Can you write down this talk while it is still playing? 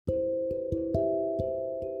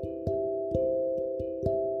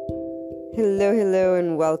Hello,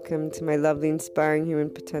 and welcome to my lovely, inspiring human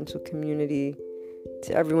potential community.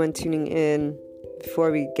 To everyone tuning in,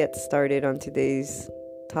 before we get started on today's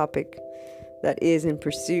topic, that is in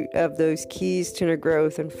pursuit of those keys to inner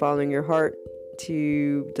growth and following your heart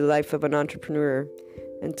to the life of an entrepreneur,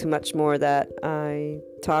 and to much more that I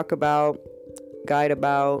talk about, guide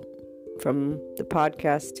about, from the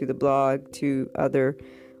podcast to the blog to other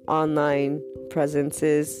online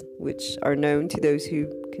presences which are known to those who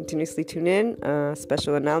continuously tune in.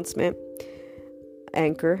 Special announcement: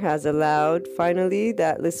 Anchor has allowed finally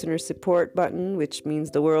that listener support button, which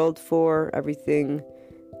means the world for everything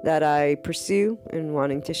that I pursue and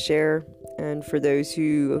wanting to share, and for those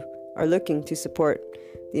who are looking to support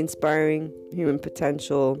the inspiring human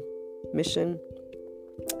potential mission,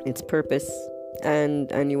 its purpose,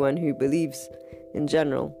 and anyone who believes in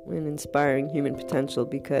general in inspiring human potential,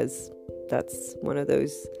 because that's one of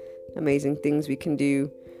those amazing things we can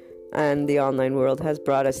do, and the online world has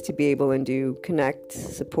brought us to be able and do connect,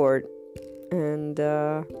 support, and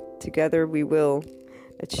together we will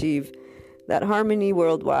achieve that harmony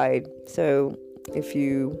worldwide. So if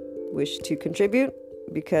you wish to contribute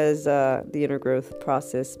because the inner growth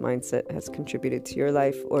process mindset has contributed to your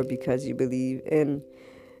life, or because you believe in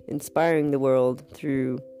inspiring the world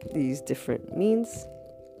through these different means,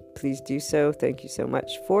 please do so. Thank you so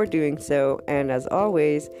much for doing so. And as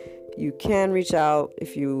always, you can reach out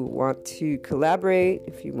if you want to collaborate,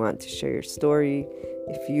 if you want to share your story,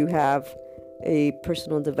 if you have a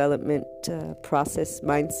personal development process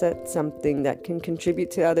mindset, something that can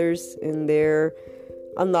contribute to others in their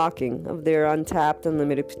unlocking of their untapped,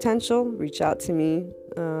 unlimited potential. Reach out to me.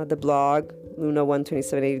 The blog,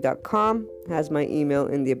 luna12780.com, has my email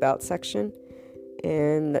in the About section.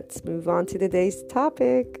 And let's move on to today's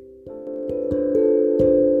topic.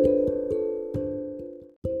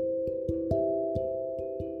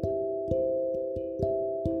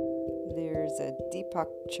 There's a Deepak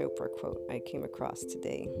Chopra quote I came across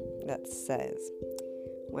today that says,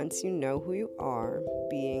 "Once you know who you are,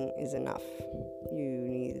 being is enough. You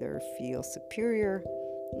neither feel superior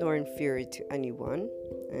nor inferior to anyone,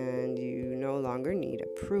 and you no longer need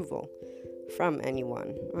approval from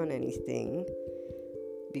anyone on anything,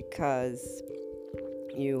 because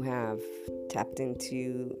you have tapped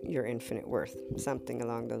into your infinite worth." Something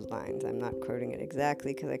along those lines. I'm not quoting it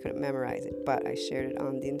exactly because I couldn't memorize it, but I shared it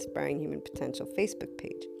on the Inspiring Human Potential Facebook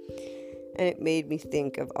page. And it made me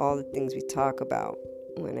think of all the things we talk about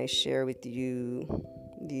when I share with you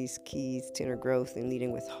these keys to inner growth and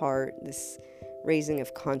leading with heart, this raising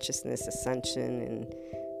of consciousness, ascension, and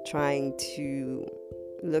trying to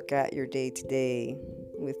look at your day-to-day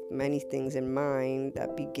with many things in mind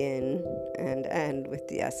that begin and end with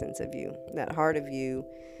the essence of you, that heart of you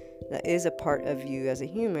that is a part of you as a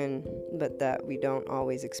human, but that we don't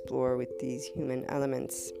always explore with these human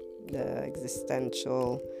elements, the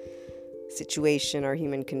existential situation, our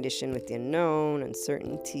human condition with the unknown,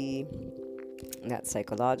 uncertainty, that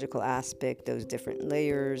psychological aspect, those different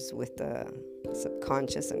layers with the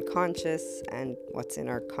subconscious and conscious, and what's in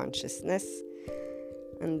our consciousness.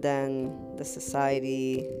 And then the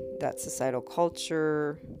society, that societal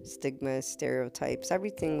culture, stigmas, stereotypes,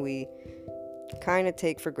 everything we kind of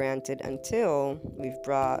take for granted until we've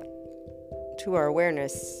brought to our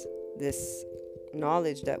awareness this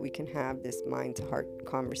knowledge that we can have this mind-to-heart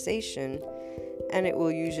conversation, and it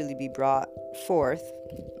will usually be brought forth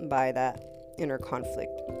by that inner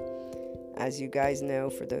conflict. As you guys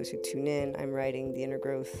know, for those who tune in, I'm writing the Inner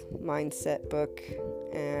Growth Mindset book,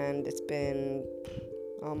 and it's been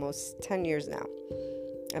almost 10 years now.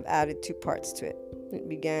 I've added 2 parts to it. It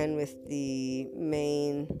began with the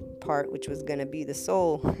main part, which was going to be the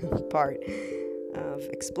soul part of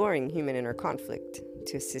exploring human inner conflict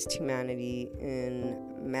to assist humanity in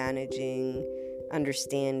managing,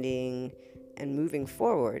 understanding, and moving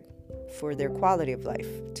forward for their quality of life,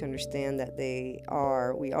 to understand that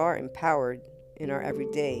we are empowered in our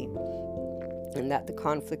everyday, and that the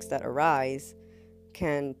conflicts that arise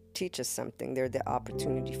can teach us something. They're the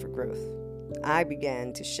opportunity for growth. I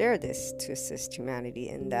began to share this to assist humanity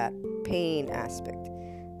in that pain aspect.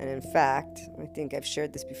 And in fact, I think I've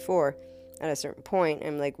shared this before, at a certain point,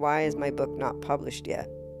 I'm like, why is my book not published yet?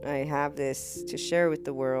 I have this to share with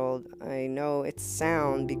the world. I know it's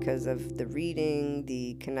sound because of the reading,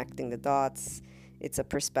 the connecting the dots. It's a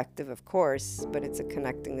perspective, of course, but it's a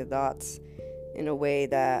connecting the dots in a way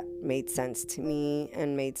that made sense to me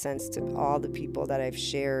and made sense to all the people that I've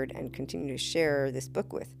shared and continue to share this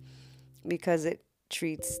book with, because it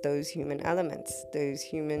treats those human elements, those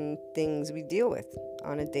human things we deal with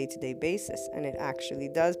on a day-to-day basis, and it actually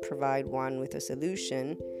does provide one with a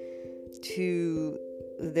solution to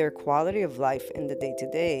their quality of life in the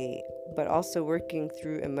day-to-day, but also working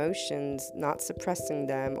through emotions, not suppressing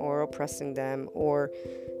them or oppressing them or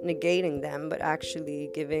negating them, but actually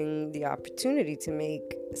giving the opportunity to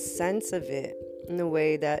make sense of it in a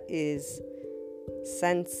way that is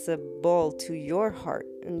sensible to your heart.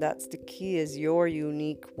 And that's the key, is your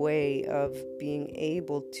unique way of being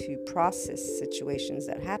able to process situations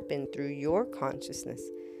that happen through your consciousness.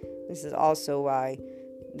 This is also why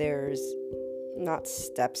there's not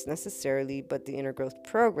steps necessarily, but the Inner Growth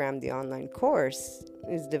Program, the online course,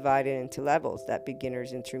 is divided into levels, that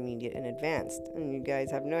beginners, intermediate, and advanced. And you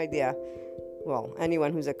guys have no idea. Well,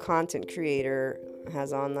 anyone who's a content creator,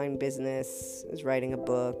 has online business, is writing a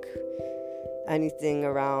book, anything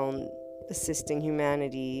around assisting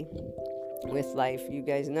humanity with life, you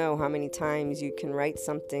guys know how many times you can write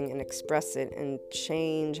something and express it and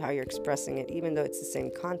change how you're expressing it, even though it's the same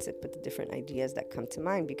concept, but the different ideas that come to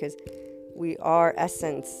mind, because we are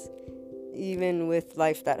essence. Even with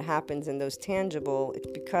life that happens in those tangible, it's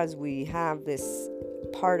because we have this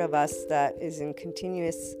part of us that is in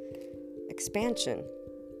continuous expansion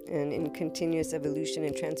and in continuous evolution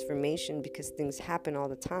and transformation, because things happen all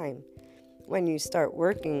the time. When you start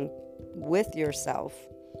working with yourself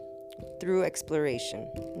through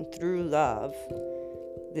exploration and through love,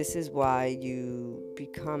 this is why you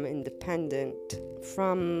become independent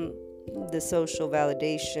from the social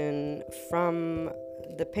validation, from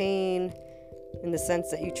the pain, in the sense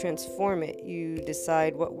that you transform it. You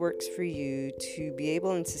decide what works for you to be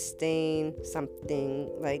able to sustain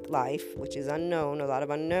something like life, which is unknown, a lot of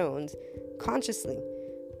unknowns, consciously.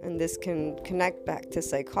 And this can connect back to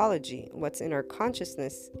psychology. What's in our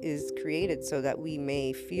consciousness is created so that we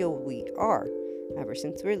may feel we are. Ever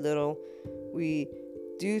since we're little, we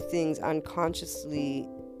do things unconsciously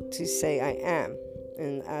to say I am.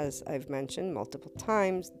 And as I've mentioned multiple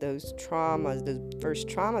times, those traumas, the first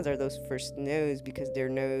traumas are those first no's, because they're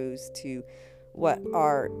no's to what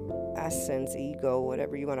our essence, ego,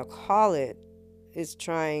 whatever you want to call it, is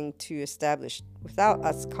trying to establish without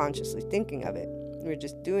us consciously thinking of it. We're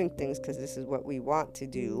just doing things because this is what we want to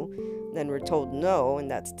do. Then we're told no, and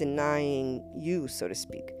that's denying you, so to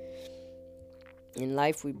speak. In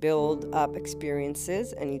life, we build up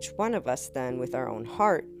experiences, and each one of us then, with our own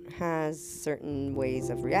heart, has certain ways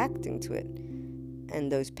of reacting to it.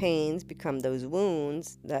 And those pains become those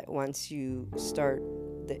wounds that once you start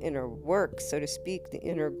the inner work, so to speak, the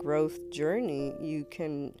inner growth journey, you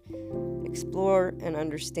can explore and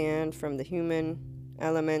understand from the human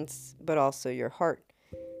elements, but also your heart.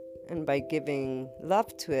 And by giving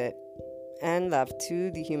love to it, and love to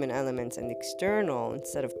the human elements and the external,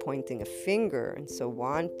 instead of pointing a finger and still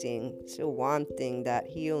wanting that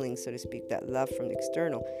healing, so to speak, that love from the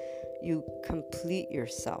external, you complete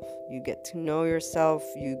yourself. You get to know yourself.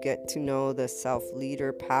 You get to know the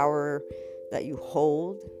self-leader power that you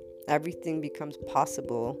hold. Everything becomes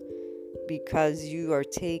possible because you are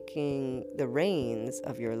taking the reins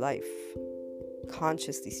of your life,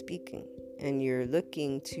 consciously speaking, and you're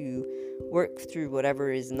looking to work through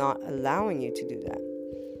whatever is not allowing you to do that.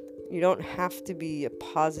 You don't have to be a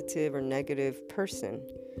positive or negative person,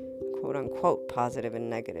 quote unquote, positive and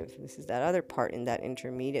negative. This is that other part in that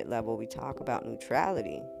intermediate level. We talk about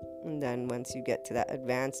neutrality. And then once you get to that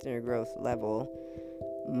advanced inner growth level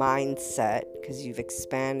mindset, because you've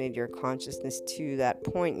expanded your consciousness to that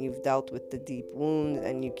point, you've dealt with the deep wounds,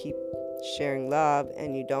 and you keep sharing love,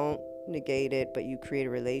 and you don't negate it, but you create a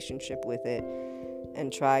relationship with it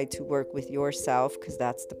and try to work with yourself, because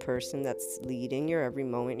that's the person that's leading your every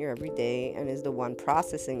moment, your every day, and is the one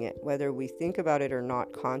processing it, whether we think about it or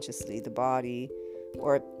not consciously. The body,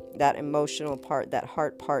 or that emotional part, that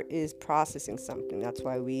heart part, is processing something. That's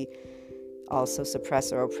why we also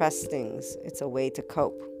suppress or oppress things. It's a way to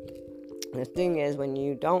cope. And the thing is, when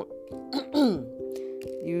you don't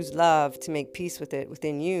use love to make peace with it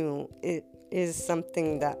within you, it is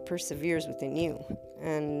something that perseveres within you.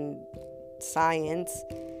 And science,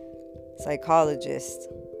 psychologists,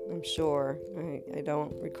 I'm sure, I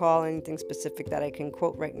don't recall anything specific that I can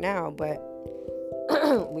quote right now, but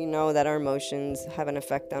we know that our emotions have an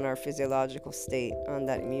effect on our physiological state, on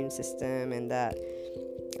that immune system, and that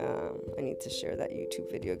I need to share that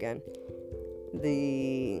YouTube video again.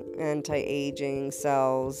 The anti-aging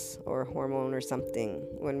cells or hormone or something,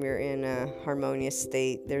 when we're in a harmonious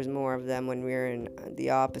state, there's more of them. When we're in the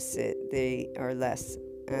opposite, they are less,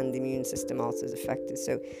 and the immune system also is affected.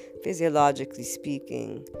 So physiologically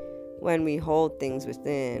speaking, when we hold things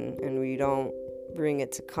within and we don't bring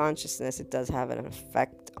it to consciousness, it does have an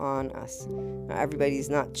effect on us. Now, everybody's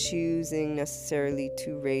not choosing necessarily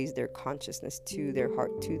to raise their consciousness to their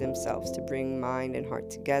heart, to themselves, to bring mind and heart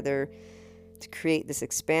together, to create this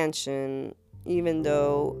expansion, even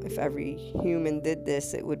though if every human did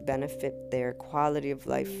this, it would benefit their quality of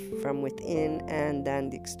life from within and then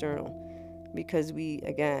the external. Because we,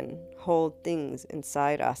 again, hold things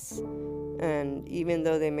inside us. And even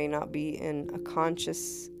though they may not be in a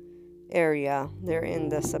conscious area, they're in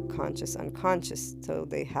the subconscious, unconscious, so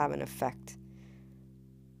they have an effect.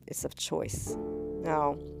 It's of choice.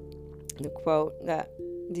 Now, the quote that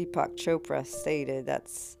Deepak Chopra stated,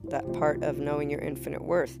 that's that part of knowing your infinite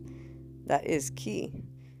worth, that is key,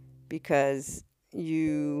 because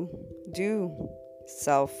you do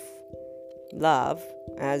self-love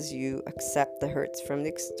as you accept the hurts from the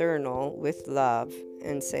external with love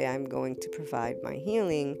and say, I'm going to provide my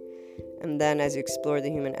healing. And then as you explore the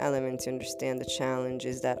human element, you understand the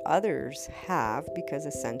challenges that others have, because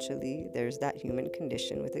essentially there's that human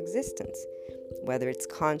condition with existence, whether it's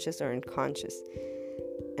conscious or unconscious.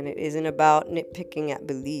 And it isn't about nitpicking at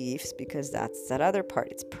beliefs, because that's that other part.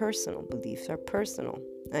 It's personal. Beliefs are personal.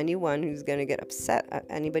 Anyone who's going to get upset at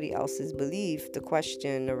anybody else's belief, the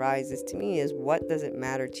question arises to me is, what does it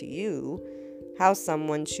matter to you how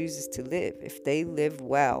someone chooses to live? If they live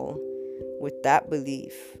well with that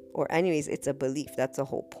belief, or anyways, it's a belief. That's the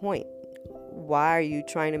whole point. Why are you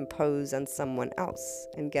trying to impose on someone else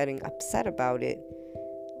and getting upset about it?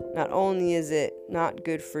 Not only is it not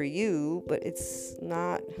good for you, but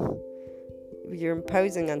you're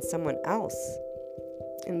imposing on someone else.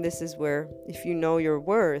 And this is where, if you know your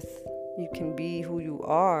worth, you can be who you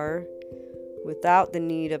are without the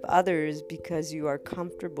need of others, because you are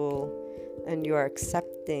comfortable and you are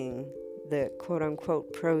accepting the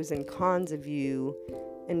quote-unquote pros and cons of you,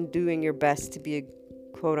 and doing your best to be a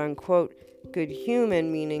quote-unquote good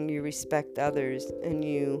human, meaning you respect others and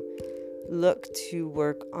you look to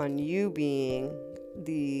work on you being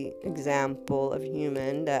the example of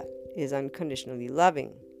human that is unconditionally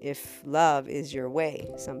loving. If love is your way,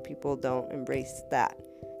 some people don't embrace that.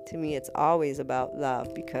 To me, it's always about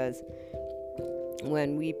love, because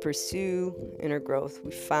when we pursue inner growth,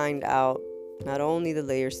 we find out not only the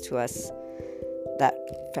layers to us, that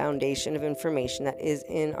foundation of information that is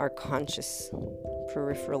in our conscious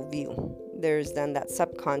peripheral view. There's then that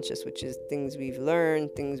subconscious, which is things we've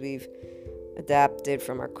learned, things we've adapted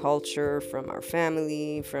from our culture, from our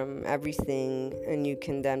family, from everything. And you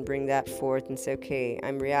can then bring that forth and say, okay,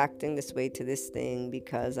 I'm reacting this way to this thing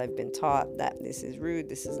because I've been taught that this is rude,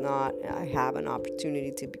 this is not. I have an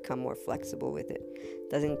opportunity to become more flexible with it.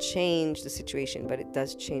 Doesn't change the situation, but it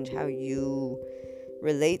does change how you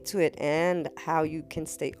relate to it and how you can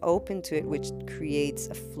stay open to it, which creates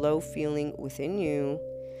a flow feeling within you,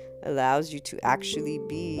 allows you to actually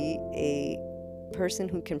be a person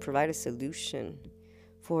who can provide a solution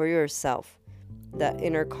for yourself. That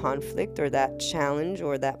inner conflict or that challenge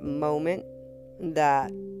or that moment,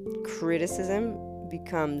 that criticism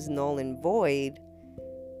becomes null and void,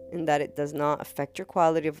 in that it does not affect your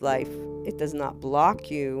quality of life. It does not block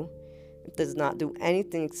you. It does not do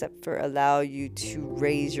anything except for allow you to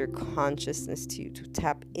raise your consciousness to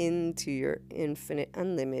tap into your infinite,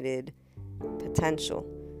 unlimited potential.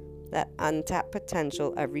 That untapped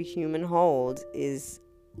potential every human holds is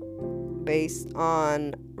based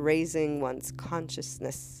on raising one's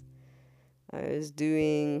consciousness. As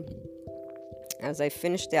I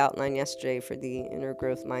finished the outline yesterday for the inner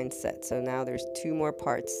growth mindset, so now there's 2 more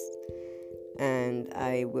parts, and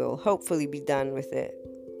I will hopefully be done with it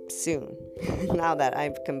soon. Now that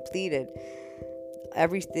I've completed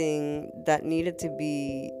everything that needed to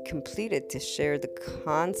be completed to share the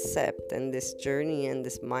concept and this journey and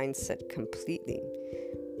this mindset completely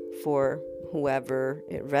for whoever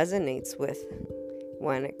it resonates with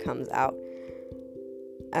when it comes out.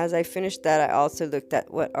 As I finished that, I also looked at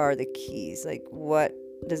what are the keys, like what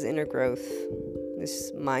does inner growth,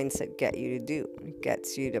 this mindset, get you to do? It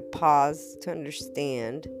gets you to pause, to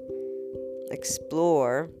understand,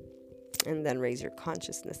 explore, and then raise your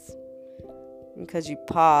consciousness. Because you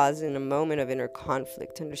pause in a moment of inner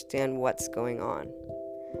conflict to understand what's going on.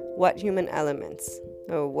 What human elements,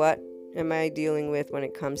 or what am I dealing with when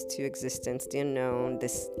it comes to existence, the unknown,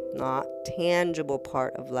 this not tangible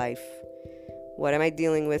part of life? What am I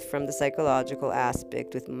dealing with from the psychological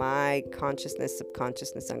aspect with my consciousness,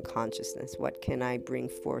 subconsciousness, unconsciousness? What can I bring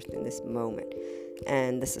forth in this moment?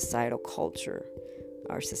 And the societal culture,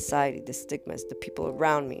 our society, the stigmas, the people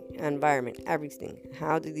around me, environment, everything.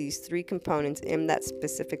 How do these 3 components in that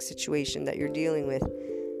specific situation that you're dealing with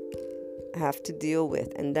have to deal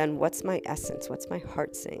with? And then what's my essence? What's my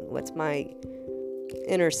heart saying? What's my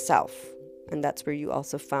inner self? And that's where you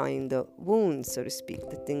also find the wounds, so to speak,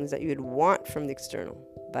 the things that you would want from the external,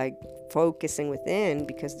 by focusing within,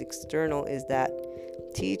 because the external is that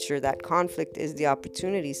teacher, that conflict is the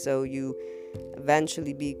opportunity. So you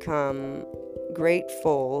eventually become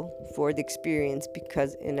grateful for the experience,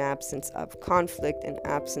 because in absence of conflict, in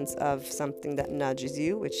absence of something that nudges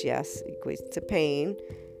you, which yes equates to pain,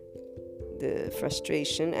 the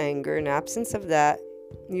frustration, anger, in absence of that,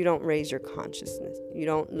 you don't raise your consciousness, you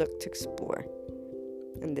don't look to explore.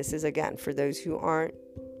 And this is, again, for those who aren't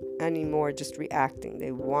anymore just reacting,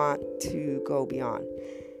 they want to go beyond.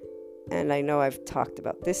 And I know I've talked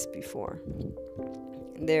about this before.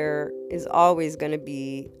 There is always going to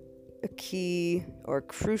be a key or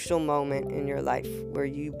crucial moment in your life where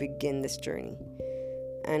you begin this journey.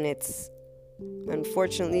 And it's,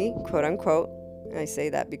 unfortunately, quote unquote, I say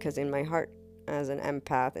that because in my heart, as an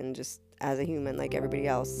empath and just as a human like everybody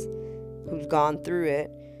else who's gone through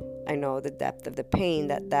it, I know the depth of the pain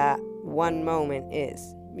that one moment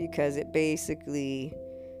is, because it basically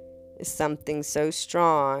is something so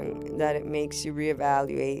strong that it makes you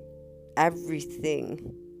reevaluate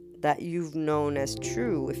everything that you've known as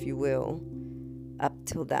true, if you will, up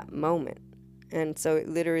till that moment. And so it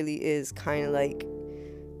literally is kind of like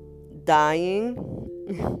dying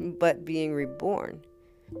but being reborn.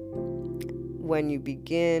 When you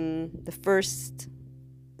begin the first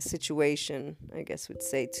situation, I guess would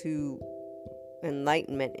say, to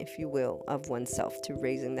enlightenment, if you will, of oneself, to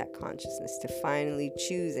raising that consciousness, to finally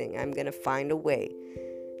choosing, I'm going to find a way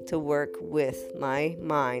to work with my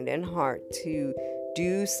mind and heart to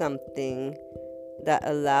do something that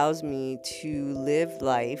allows me to live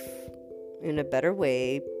life in a better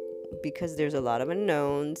way, because there's a lot of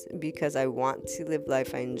unknowns, because I want to live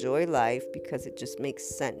life, I enjoy life, because it just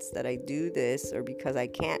makes sense that I do this, or because I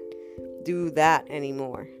can't do that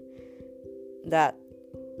anymore. That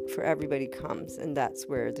for everybody comes, and that's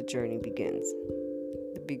where the journey begins.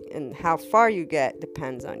 And how far you get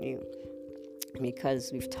depends on you,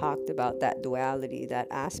 because we've talked about that duality, that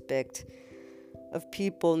aspect of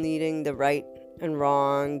people needing the right and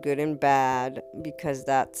wrong, good and bad, because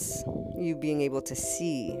that's you being able to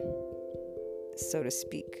see, so to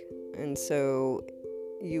speak. And so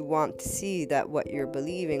you want to see that what you're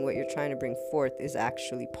believing, what you're trying to bring forth, is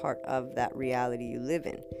actually part of that reality you live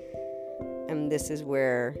in. And this is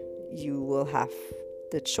where you will have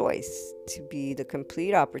the choice to be the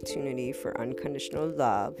complete opportunity for unconditional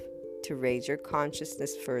love, to raise your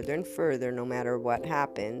consciousness further and further no matter what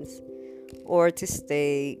happens, or to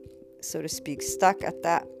stay, so to speak, stuck at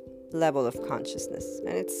that level of consciousness.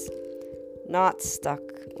 And it's not stuck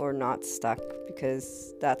or not stuck,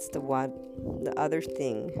 because that's the other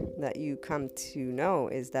thing that you come to know,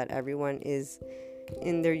 is that everyone is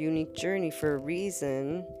in their unique journey for a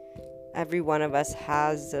reason. Every one of us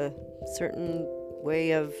has a certain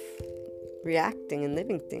way of reacting and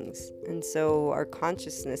living things. And so our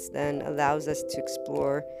consciousness then allows us to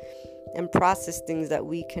explore and process things that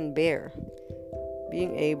we can bear.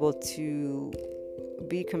 Being able to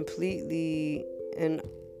be completely in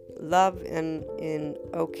love and in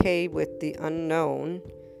okay with the unknown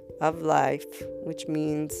of life, which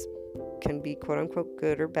means can be quote unquote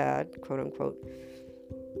good or bad, quote unquote,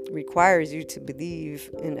 requires you to believe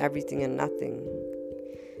in everything and nothing.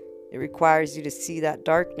 It requires you to see that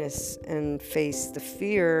darkness and face the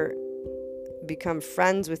fear, become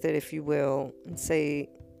friends with it, if you will, and say,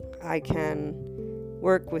 I can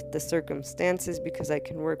work with the circumstances because I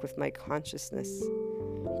can work with my consciousness.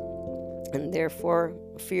 And therefore,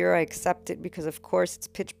 fear, I accept it, because of course it's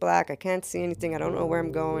pitch black. I can't see anything. I don't know where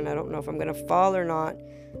I'm going. I don't know if I'm going to fall or not.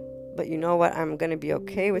 But you know what? I'm going to be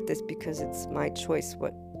okay with this, because it's my choice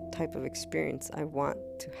what type of experience I want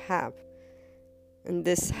to have. And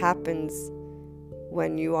this happens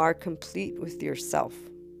when you are complete with yourself.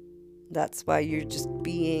 That's why you're just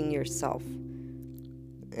being yourself.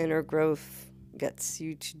 Inner growth gets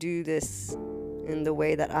you to do this in the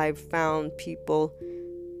way that I've found people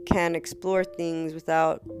can explore things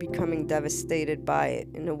without becoming devastated by it,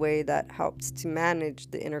 in a way that helps to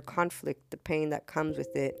manage the inner conflict, the pain that comes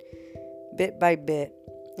with it, bit by bit,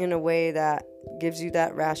 in a way that gives you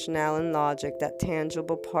that rationale and logic, that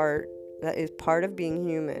tangible part that is part of being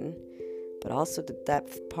human, but also the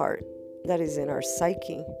depth part that is in our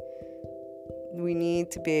psyche. We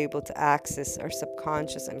need to be able to access our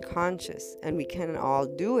subconscious and conscious, and we can all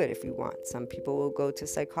do it if we want. Some people will go to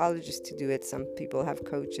psychologists to do it. Some people have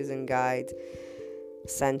coaches and guides,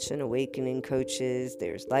 ascension, awakening coaches.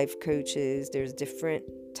 There's life coaches. There's different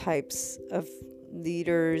types of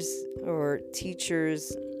leaders or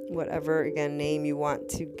teachers, whatever, again, name you want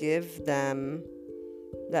to give them.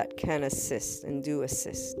 that can assist and do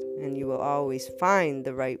assist. And you will always find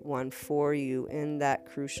the right one for you in that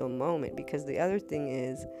crucial moment. Because the other thing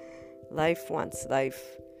is, life wants life.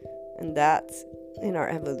 And that's in our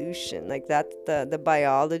evolution. Like that's the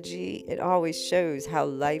biology. It always shows how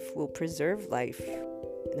life will preserve life.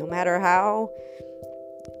 No matter how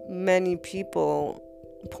many people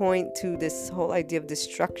point to this whole idea of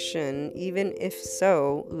destruction, even if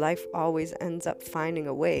so, life always ends up finding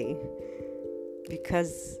a way,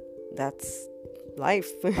 because that's life.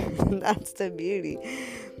 That's the beauty.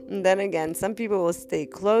 And then again, some people will stay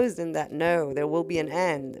closed in that no, there will be an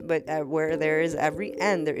end, but where there is every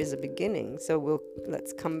end, there is a beginning. So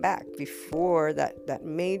let's come back before that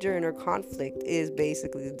major inner conflict is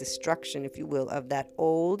basically the destruction, if you will, of that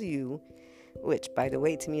old you, which, by the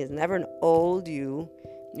way, to me is never an old you.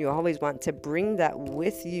 You always want to bring that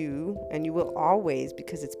with you, and you will always,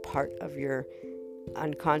 because it's part of your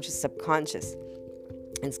unconscious, subconscious.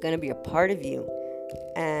 It's going to be a part of you.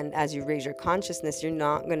 And as you raise your consciousness, you're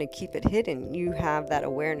not going to keep it hidden. You have that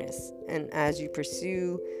awareness. And as you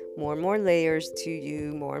pursue more and more layers to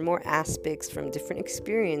you, more and more aspects from different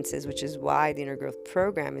experiences, which is why the Inner Growth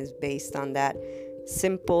Program is based on that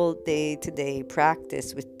simple day-to-day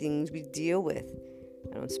practice with things we deal with.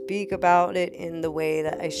 I don't speak about it in the way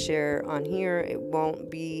that I share on here. It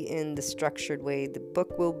won't be in the structured way the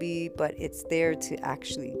book will be, but it's there to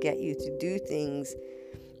actually get you to do things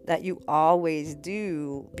that you always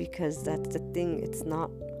do, because that's the thing. It's not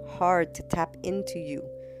hard to tap into you,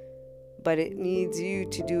 but it needs you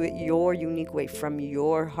to do it your unique way, from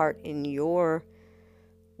your heart, in your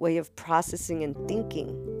way of processing and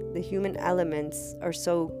thinking. The human elements are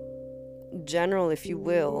so general, if you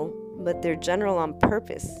will, but they're general on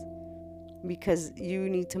purpose, because you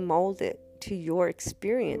need to mold it to your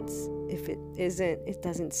experience. If it isn't, it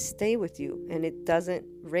doesn't stay with you, and it doesn't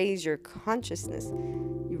raise your consciousness.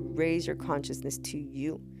 You raise your consciousness to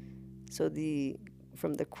you. So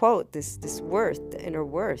from the quote, this worth, the inner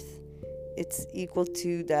worth, it's equal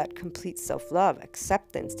to that complete self-love,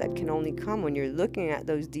 acceptance that can only come when you're looking at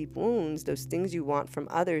those deep wounds, those things you want from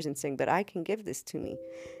others, and saying, but I can give this to me.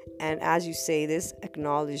 And as you say this,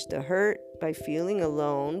 acknowledge the hurt by feeling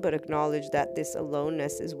alone, but acknowledge that this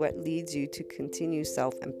aloneness is what leads you to continue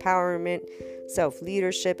self-empowerment,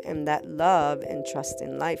 self-leadership, and that love and trust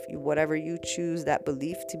in life. Whatever you choose that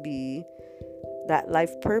belief to be, that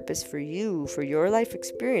life purpose for you, for your life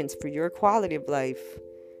experience, for your quality of life,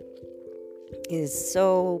 is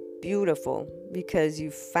so beautiful, because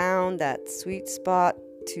you found that sweet spot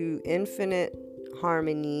to infinite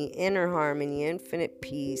harmony, infinite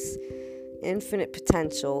peace, infinite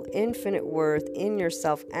potential, infinite worth in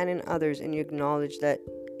yourself and in others. And you acknowledge that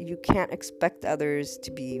you can't expect others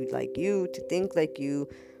to be like you, to think like you,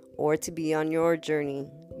 or to be on your journey.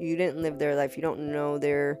 You didn't live their life. You don't know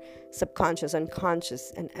their subconscious,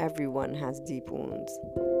 unconscious, and everyone has deep wounds.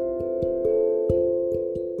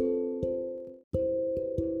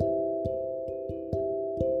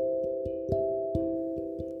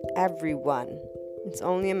 Everyone. It's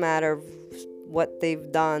only a matter of what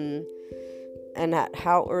they've done and at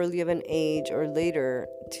how early of an age or later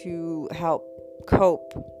to help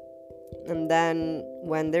cope. And then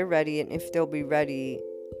when they're ready, and if they'll be ready,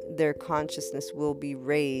 their consciousness will be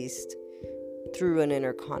raised through an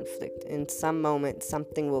inner conflict. In some moment,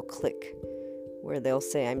 something will click where they'll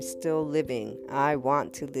say, I'm still living. I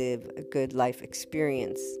want to live a good life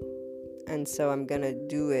experience. And so I'm going to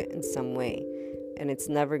do it in some way. And it's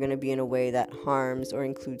never going to be in a way that harms or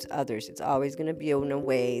includes others. It's always going to be in a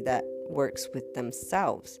way that works with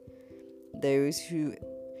themselves. Those who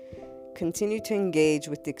continue to engage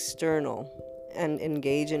with the external and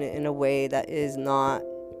engage in it in a way that is not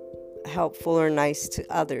helpful or nice to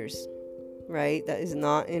others, right? That is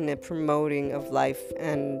not in a promoting of life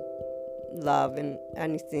and love and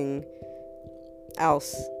anything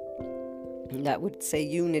else that would say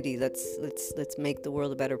unity. Let's make the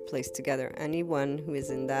world a better place together. Anyone who is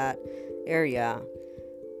in that area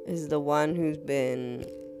is the one who's been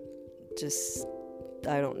just,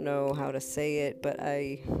 I don't know how to say it, but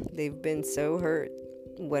they've been so hurt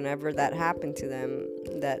whenever that happened to them,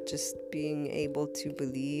 that just being able to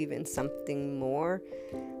believe in something more,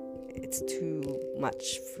 it's too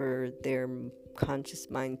much for their conscious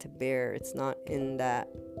mind to bear. It's not in that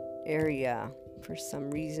area for some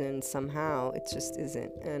reason, somehow. It just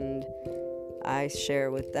isn't. And I share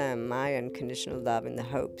with them my unconditional love in the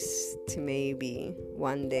hopes to maybe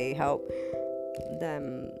one day help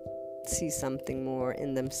them see something more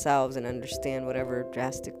in themselves and understand whatever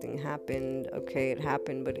drastic thing happened. Okay, it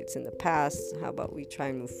happened, but it's in the past. How about we try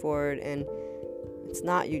and move forward? And it's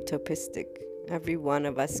not utopistic. Every one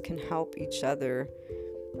of us can help each other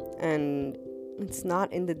And it's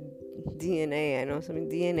not in the DNA. I know something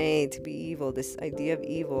DNA to be evil, this idea of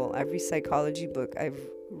evil. Every psychology book I've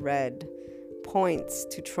read points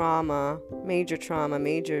to trauma, major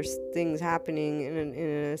things happening in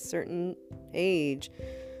a certain age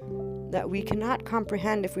that we cannot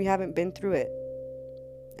comprehend if we haven't been through it.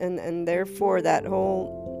 And therefore that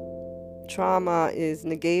whole trauma is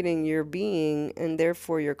negating your being, and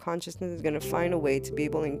therefore your consciousness is going to find a way to be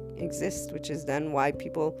able to exist, which is then why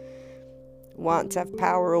people want to have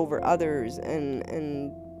power over others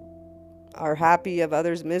and are happy of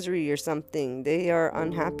others' misery or something. They are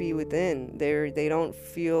unhappy within. They don't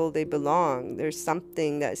feel they belong. There's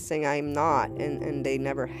something that's saying I'm not, and they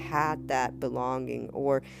never had that belonging,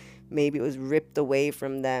 or maybe it was ripped away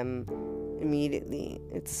from them immediately.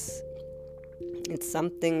 It's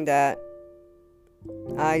something that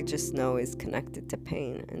I just know is connected to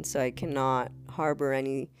pain, and so I cannot harbor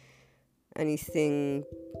anything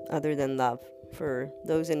other than love for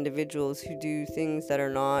those individuals who do things that are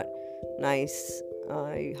not nice.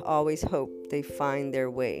 I always hope they find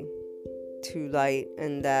their way to light,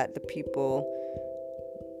 and that the people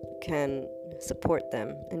can support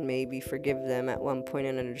them and maybe forgive them at one point,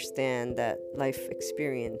 and understand that life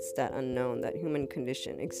experience, that unknown, that human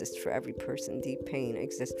condition exists for every person. Deep pain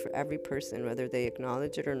exists for every person, whether they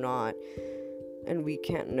acknowledge it or not. And we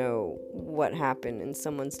can't know what happened in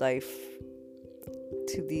someone's life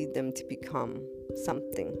to lead them to become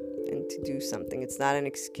something and to do something. It's not an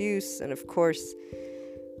excuse. And of course,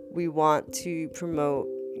 we want to promote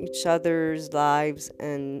each other's lives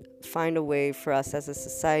and find a way for us as a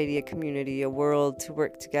society, a community, a world to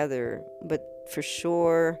work together. But for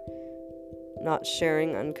sure, not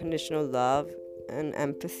sharing unconditional love and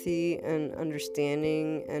empathy and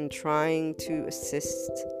understanding, and trying to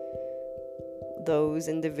assist those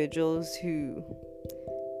individuals who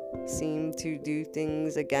seem to do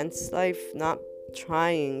things against life, not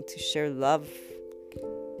trying to share love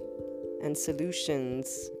and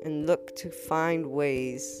solutions and look to find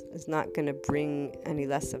ways, is not going to bring any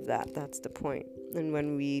less of that. That's the point. And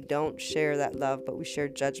when we don't share that love, but we share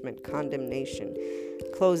judgment, condemnation,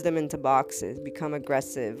 close them into boxes, become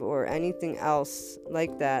aggressive, or anything else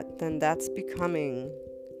like that, then that's becoming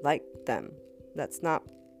like them. That's not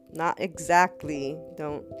exactly,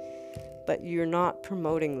 but you're not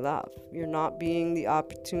promoting love. You're not being the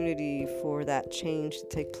opportunity for that change to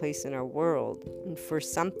take place in our world, and for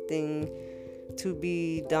something to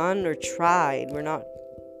be done or tried. We're not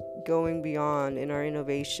going beyond in our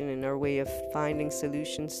innovation, in our way of finding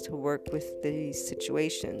solutions to work with these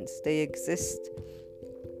situations. They exist.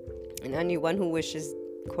 And anyone who wishes,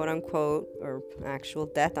 quote unquote, or actual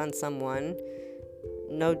death on someone,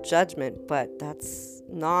 no judgment, but that's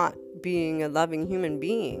not being a loving human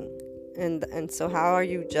being. And so how are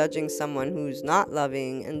you judging someone who's not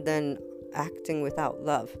loving and then acting without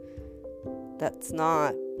love? That's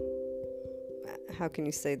not, how can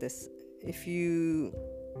you say this?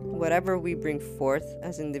 Whatever we bring forth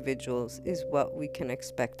as individuals is what we can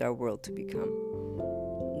expect our world to become.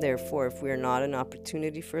 Therefore, if we are not an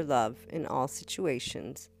opportunity for love in all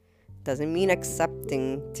situations, doesn't mean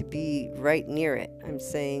accepting to be right near it. I'm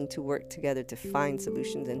saying to work together to find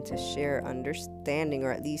solutions and to share understanding,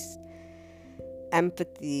 or at least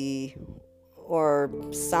empathy, or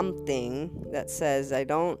something that says, I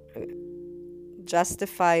don't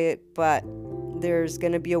justify it, but there's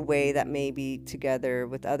going to be a way that maybe together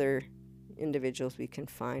with other individuals we can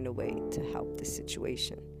find a way to help the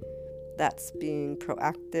situation. That's being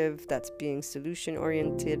proactive, that's being solution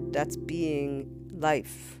oriented, that's being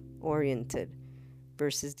life oriented,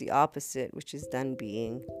 versus the opposite, which is then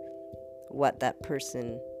being what that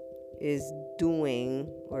person is doing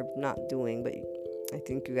or not doing. But I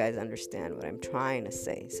think you guys understand what I'm trying to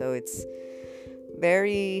say. So it's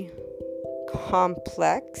very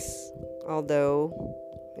complex, although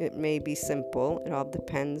it may be simple. It all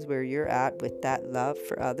depends where you're at with that love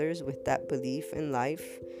for others, with that belief in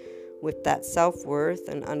life, with that self-worth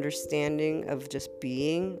and understanding of just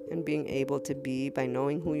being and being able to be by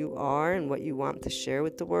knowing who you are and what you want to share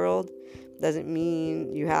with the world. Doesn't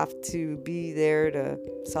mean you have to be there to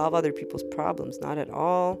solve other people's problems. Not at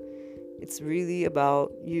all. It's really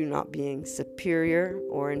about you not being superior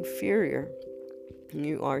or inferior.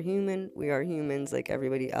 You are human. We are humans like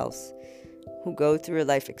everybody else who go through a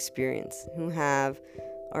life experience, who have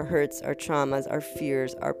our hurts, our traumas, our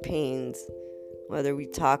fears, our pains. Whether we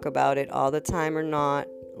talk about it all the time or not,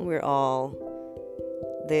 we're all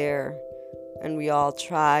there, and we all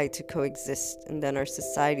try to coexist, and then our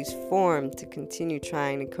societies form to continue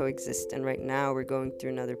trying to coexist. And right now we're going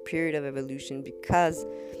through another period of evolution because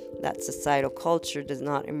that societal culture does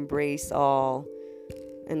not embrace all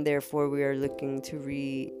And therefore we are looking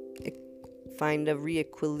to find a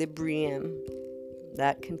re-equilibrium,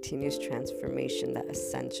 that continuous transformation, that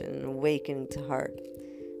ascension, and awakening to heart,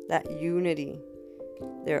 that unity.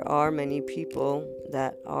 There are many people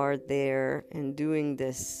that are there and doing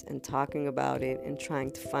this and talking about it and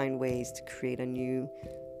trying to find ways to create a new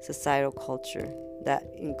societal culture that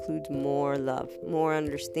includes more love, more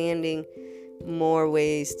understanding, more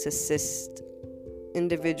ways to assist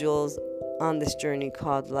individuals on this journey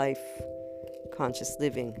called life, conscious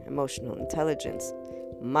living, emotional intelligence,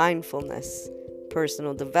 mindfulness,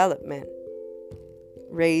 personal development,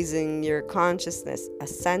 raising your consciousness,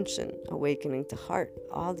 ascension, awakening to heart,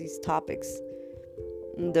 all these topics.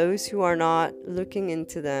 And those who are not looking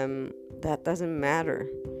into them, that doesn't matter.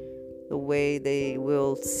 The way they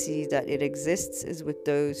will see that it exists is with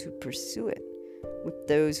those who pursue it, with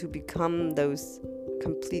those who become those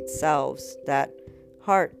complete selves, that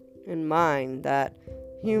heart and mind, that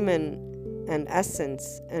human and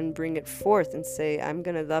essence, and bring it forth and say, I'm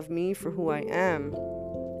going to love me for who I am,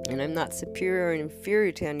 and I'm not superior or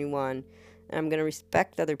inferior to anyone, and I'm going to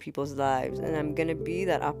respect other people's lives, and I'm going to be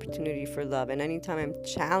that opportunity for love. And anytime I'm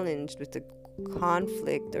challenged with a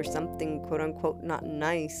conflict or something quote unquote not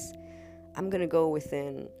nice, I'm going to go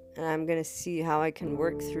within and I'm going to see how I can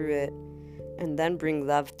work through it and then bring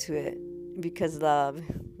love to it, because love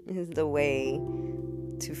is the way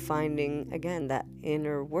to finding, again, that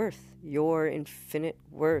inner worth. Your infinite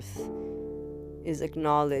worth is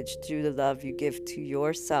acknowledged through the love you give to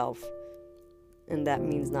yourself. And that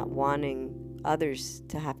means not wanting others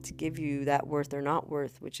to have to give you that worth or not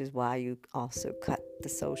worth, which is why you also cut the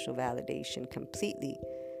social validation completely,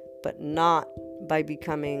 but not by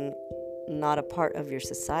becoming not a part of your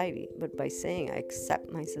society, but by saying, I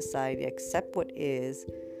accept my society, I accept what is,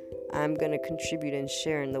 I'm going to contribute and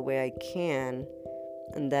share in the way I can.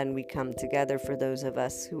 And then we come together for those of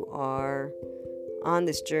us who are on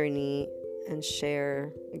this journey and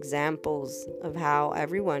share examples of how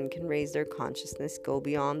everyone can raise their consciousness, go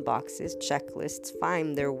beyond boxes, checklists,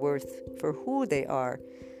 find their worth for who they are,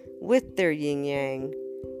 with their yin yang,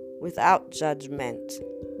 without judgment,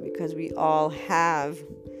 because we all have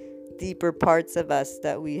deeper parts of us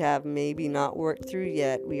that we have maybe not worked through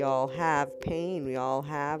yet. We all have pain, we all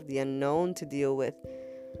have the unknown to deal with.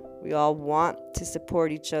 We all want to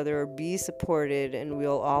support each other or be supported, and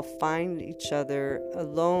we'll all find each other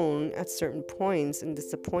alone at certain points and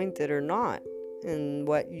disappointed or not. And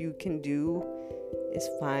what you can do is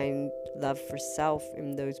find love for self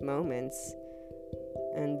in those moments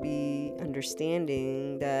and be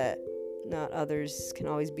understanding that not others can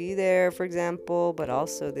always be there, for example, but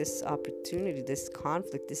also this opportunity, this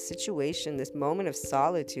conflict, this situation, this moment of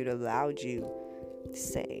solitude allowed you to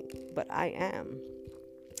say, but I am.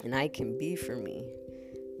 And I can be for me.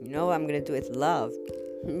 I'm going to do it with love,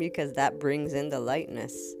 because that brings in the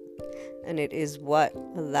lightness. And it is what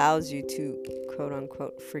allows you to, quote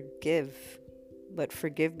unquote, forgive. But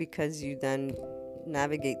forgive because you then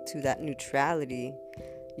navigate to that neutrality.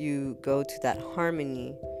 You go to that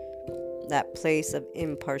harmony, that place of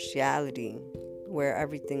impartiality, where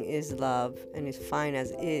everything is love and is fine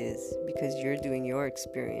as is, because you're doing your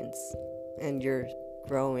experience and you're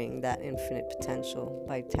growing that infinite potential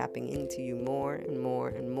by tapping into you more and more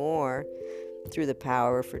and more through the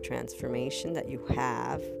power for transformation that you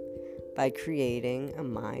have by creating a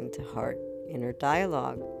mind to heart inner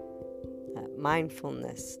dialogue, that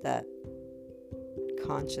mindfulness, that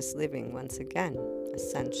conscious living. Once again,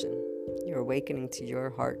 ascension. You're awakening to your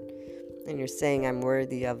heart and you're saying, I'm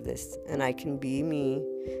worthy of this and I can be me,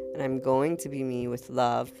 and I'm going to be me with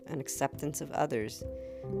love and acceptance of others.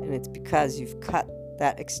 And it's because you've cut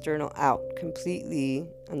that external out completely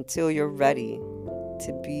until you're ready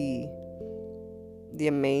to be the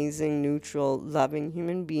amazing, neutral, loving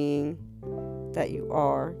human being that you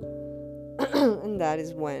are. And that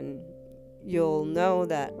is when you'll know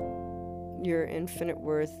that your infinite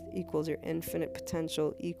worth equals your infinite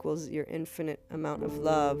potential equals your infinite amount of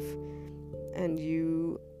love, and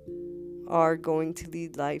you are going to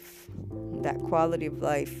lead life. That quality of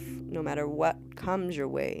life, no matter what comes your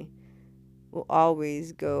way, will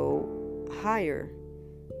always go higher,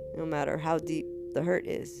 no matter how deep the hurt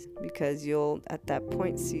is, because you'll at that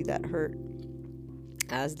point see that hurt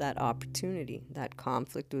as that opportunity. That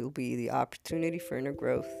conflict will be the opportunity for inner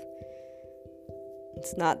growth.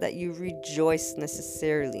 It's not that you rejoice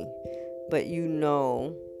necessarily, but you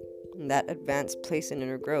know that advanced place in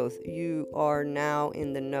inner growth. You are now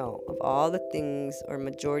in the know of all the things, or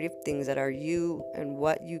majority of things, that are you and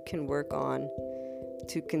what you can work on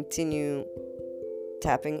to continue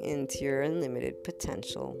tapping into your unlimited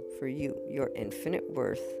potential for you, your infinite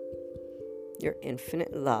worth, your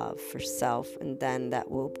infinite love for self, and then that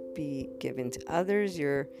will be given to others,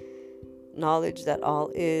 your knowledge that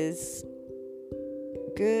all is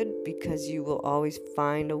good, because you will always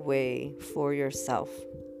find a way for yourself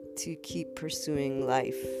to keep pursuing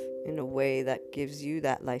life in a way that gives you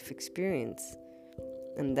that life experience,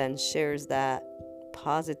 and then shares that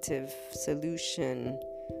positive solution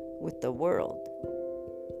with the world.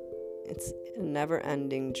 It's a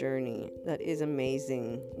never-ending journey that is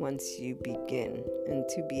amazing once you begin, and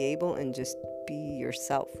to be able and just be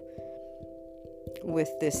yourself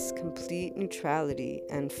with this complete neutrality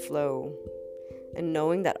and flow, and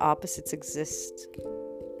knowing that opposites exist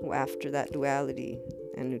after that duality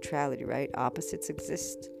and neutrality, right? Opposites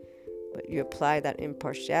exist, but you apply that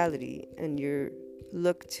impartiality, and you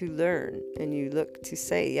look to learn, and you look to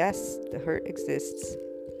say, yes, the hurt exists,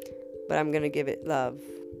 but I'm going to give it love,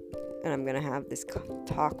 and I'm going to have this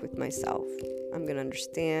talk with myself. I'm going to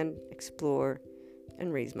understand, explore,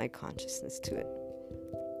 and raise my consciousness to it.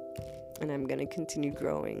 And I'm going to continue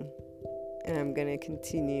growing, and I'm going to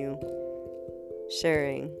continue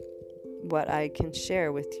sharing what I can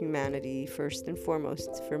share with humanity, first and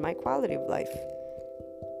foremost, for my quality of life,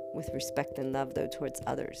 with respect and love, though, towards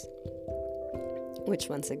others. Which,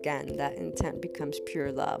 once again, that intent becomes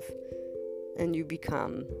pure love, and you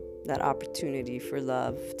become that opportunity for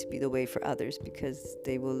love to be the way for others, because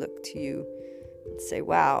they will look to you and say,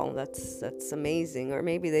 wow, that's amazing. Or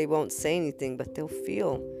maybe they won't say anything, but they'll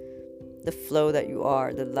feel the flow that you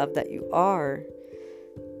are, the love that you are,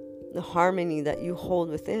 the harmony that you hold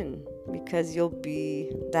within, because you'll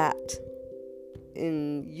be that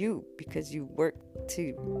in you, because you work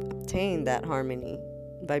to obtain that harmony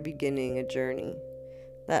by beginning a journey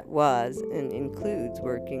that was and includes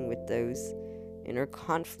working with those inner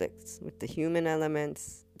conflicts with the human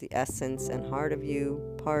elements, the essence and heart of you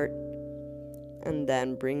part, and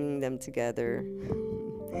then bringing them together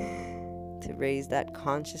to raise that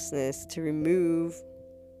consciousness, to remove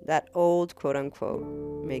that old, quote unquote,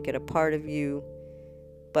 make it a part of you,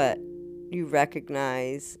 but you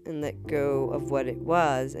recognize and let go of what it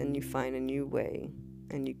was, and you find a new way,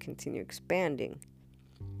 and you continue expanding.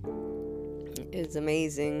 It's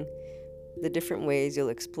amazing the different ways you'll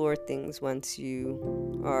explore things once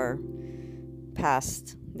you are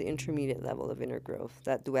past the intermediate level of inner growth,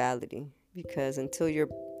 that duality. Because until you're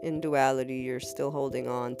in duality, you're still holding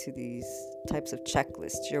on to these types of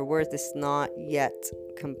checklists. Your worth is not yet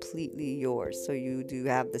completely yours. So you do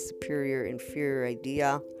have the superior, inferior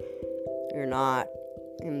idea. You're not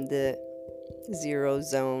in the zero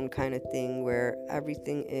zone kind of thing where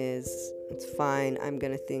everything is, it's fine. I'm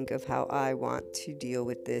going to think of how I want to deal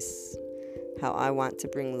with this, how I want to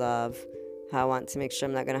bring love, how I want to make sure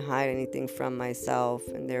I'm not going to hide anything from myself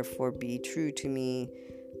and therefore be true to me,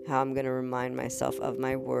 how I'm going to remind myself of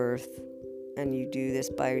my worth. And you do this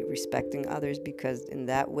by respecting others, because in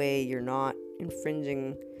that way you're not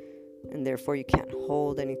infringing, and therefore you can't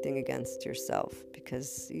hold anything against yourself.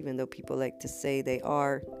 Because even though people like to say they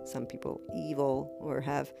are, some people, evil or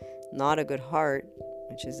have not a good heart,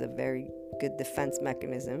 which is a very good defense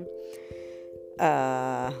mechanism,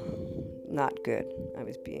 not good, I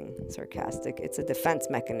was being sarcastic, it's a defense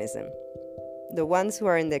mechanism. The ones who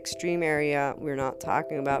are in the extreme area we're not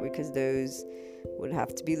talking about, because those would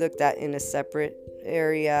have to be looked at in a separate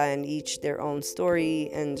area and each their own story,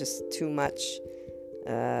 and just too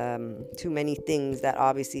many things that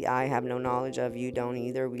obviously I have no knowledge of, you don't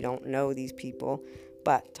either, we don't know these people.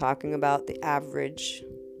 But talking about the average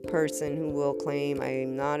person who will claim,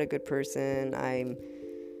 I'm not a good person, I'm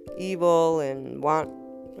evil and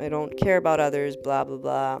I don't care about others, blah blah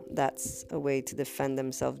blah, that's a way to defend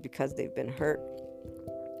themselves, because they've been hurt,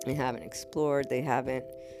 they haven't explored, they haven't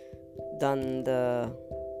done the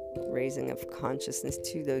raising of consciousness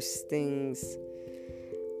to those things.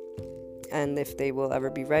 And if they will ever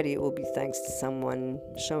be ready, it will be thanks to someone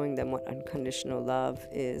showing them what unconditional love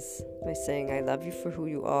is, by saying, I love you for who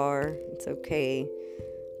you are, it's okay,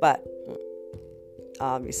 but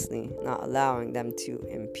obviously not allowing them to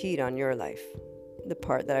impede on your life. The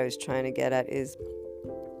part that I was trying to get at is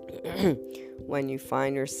when you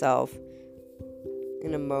find yourself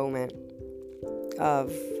in a moment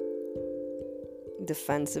of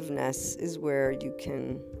defensiveness is where you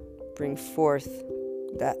can bring forth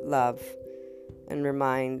that love and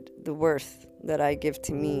remind the worth that I give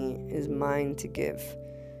to me is mine to give.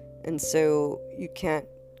 And so you can't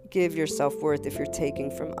give your self-worth if you're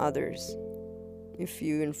taking from others. If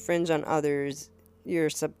you infringe on others, your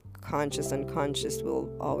subconscious, unconscious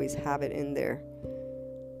will always have it in there.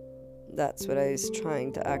 That's what I was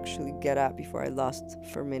trying to actually get at before I lost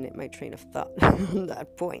for a minute my train of thought on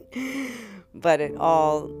that point. but it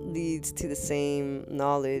all leads to the same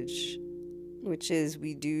knowledge, which is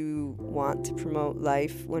we do want to promote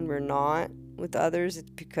life when we're not with others. It's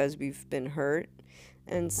because we've been hurt,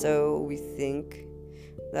 and so we think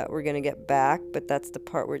that we're going to get back, but that's the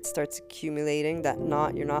part where it starts accumulating, that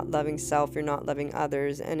you're not loving self, you're not loving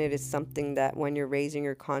others, and it is something that when you're raising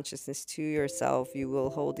your consciousness to yourself, you will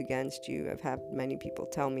hold against you. I've had many people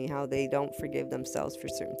tell me how they don't forgive themselves for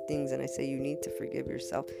certain things, and I say you need to forgive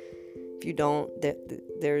yourself. If you don't,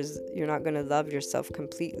 you're not going to love yourself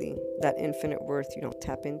completely. That infinite worth, you don't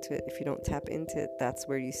tap into it. If you don't tap into it, that's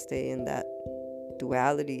where you stay in that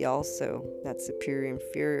duality also, that superior,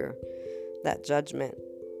 inferior, that judgment.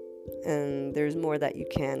 And there's more that you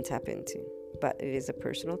can tap into, but it is a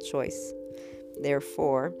personal choice.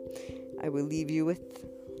 Therefore, I will leave you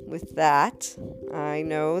with that. I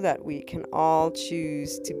know that we can all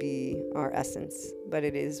choose to be our essence, but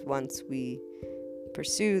it is once we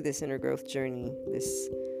pursue this inner growth journey, this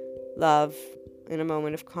love in a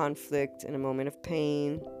moment of conflict, in a moment of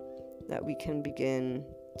pain, that we can begin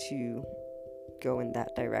to go in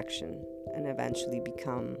that direction and eventually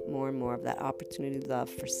become more and more of that opportunity love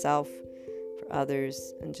for self, for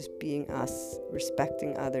others, and just being us,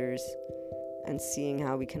 respecting others, and seeing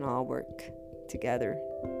how we can all work together.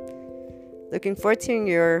 Looking forward to hearing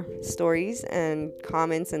your stories and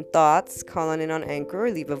comments and thoughts. Call on in on Anchor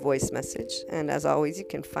or leave a voice message. And as always, you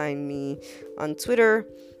can find me on Twitter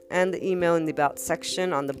and the email in the About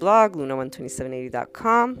section on the blog,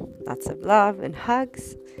 luna12780.com. Lots of love and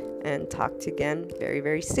hugs, and talk to you again very,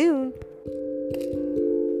 very soon.